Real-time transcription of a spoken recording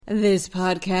This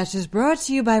podcast is brought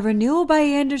to you by Renewal by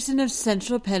Andersen of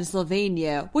Central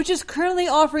Pennsylvania, which is currently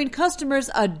offering customers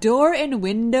a door and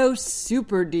window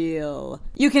super deal.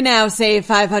 You can now save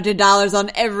 $500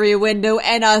 on every window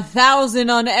and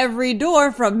 $1,000 on every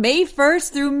door from May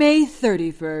 1st through May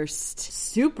 31st.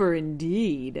 Super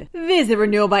indeed. Visit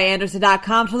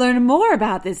renewalbyandersen.com to learn more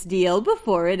about this deal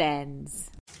before it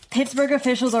ends. Pittsburgh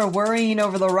officials are worrying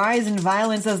over the rise in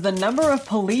violence as the number of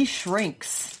police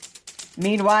shrinks.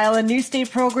 Meanwhile, a new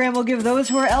state program will give those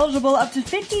who are eligible up to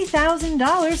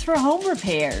 $50,000 for home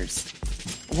repairs.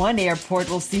 One airport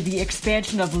will see the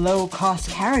expansion of low-cost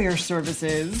carrier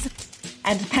services.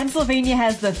 And Pennsylvania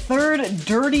has the third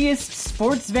dirtiest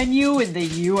sports venue in the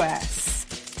U.S.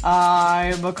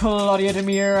 I'm Claudia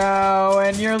DeMiro,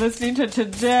 and you're listening to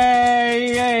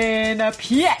Today in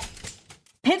Piet.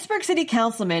 Pittsburgh City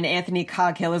Councilman Anthony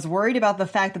Coghill is worried about the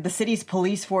fact that the city's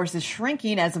police force is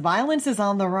shrinking as violence is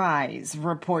on the rise,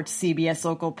 reports CBS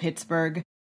Local Pittsburgh.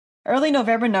 Early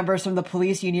November numbers from the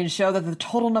police union show that the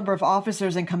total number of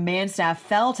officers and command staff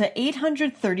fell to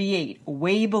 838,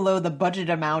 way below the budget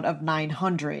amount of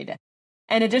 900.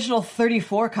 An additional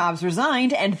 34 cops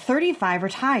resigned and 35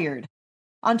 retired.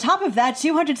 On top of that,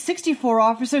 264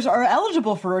 officers are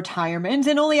eligible for retirement,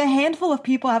 and only a handful of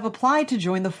people have applied to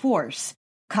join the force.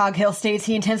 Coghill states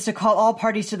he intends to call all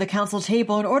parties to the council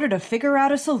table in order to figure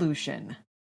out a solution.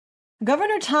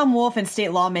 Governor Tom Wolf and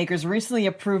state lawmakers recently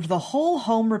approved the Whole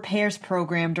Home Repairs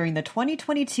program during the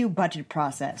 2022 budget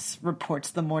process,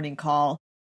 reports The Morning Call.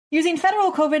 Using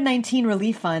federal COVID-19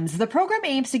 relief funds, the program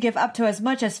aims to give up to as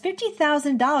much as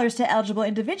 $50,000 to eligible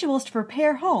individuals to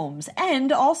repair homes and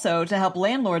also to help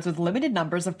landlords with limited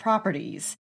numbers of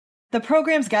properties. The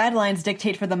program's guidelines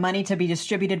dictate for the money to be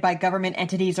distributed by government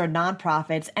entities or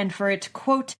nonprofits and for it,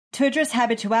 quote, to address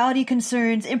habituality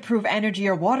concerns, improve energy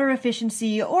or water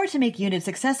efficiency, or to make units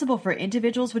accessible for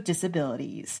individuals with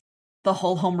disabilities. The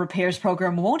Whole Home Repairs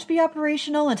program won't be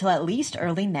operational until at least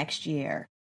early next year.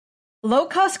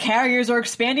 Low-cost carriers are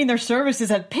expanding their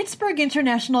services at Pittsburgh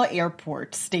International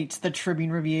Airport, states the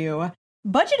Tribune Review.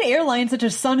 Budget airlines such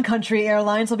as Sun Country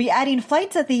Airlines will be adding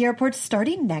flights at the airport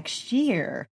starting next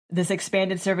year. This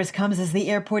expanded service comes as the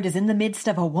airport is in the midst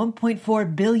of a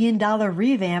 $1.4 billion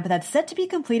revamp that's set to be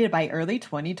completed by early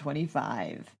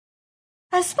 2025.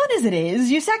 As fun as it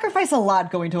is, you sacrifice a lot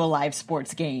going to a live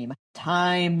sports game.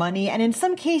 Time, money, and in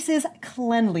some cases,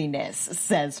 cleanliness,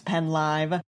 says Penn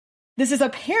Live. This is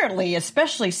apparently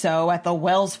especially so at the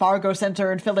Wells Fargo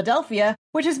Center in Philadelphia,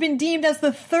 which has been deemed as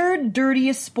the third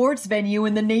dirtiest sports venue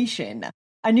in the nation.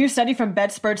 A new study from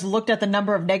Pittsburgh looked at the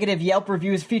number of negative Yelp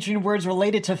reviews featuring words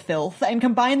related to filth and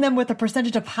combined them with the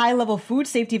percentage of high-level food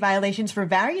safety violations for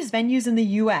various venues in the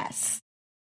U.S.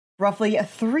 Roughly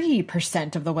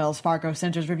 3% of the Wells Fargo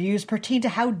Center's reviews pertain to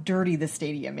how dirty the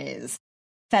stadium is.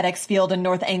 FedEx Field in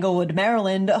North Englewood,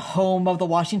 Maryland, home of the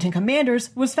Washington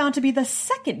Commanders, was found to be the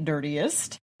second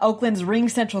dirtiest. Oakland's Ring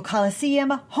Central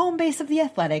Coliseum, home base of the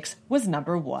Athletics, was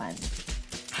number 1.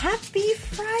 Happy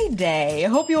Friday!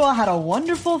 Hope you all had a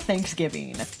wonderful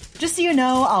Thanksgiving. Just so you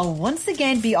know, I'll once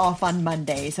again be off on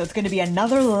Monday, so it's going to be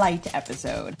another light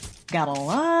episode. Got a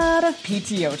lot of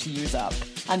PTO to use up.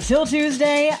 Until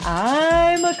Tuesday,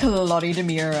 I'm Claudia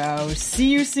DeMiro. See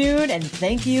you soon, and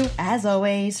thank you, as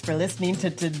always, for listening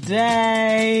to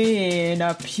Today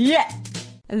in Piet.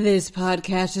 This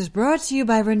podcast is brought to you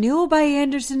by Renewal by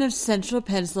Andersen of Central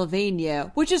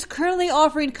Pennsylvania, which is currently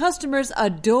offering customers a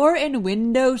door and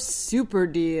window super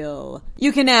deal.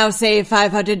 You can now save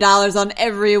 $500 on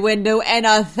every window and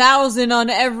 $1,000 on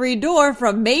every door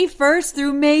from May 1st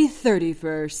through May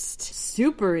 31st.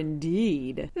 Super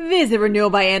indeed. Visit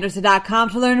renewalbyandersen.com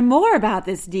to learn more about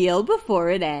this deal before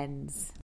it ends.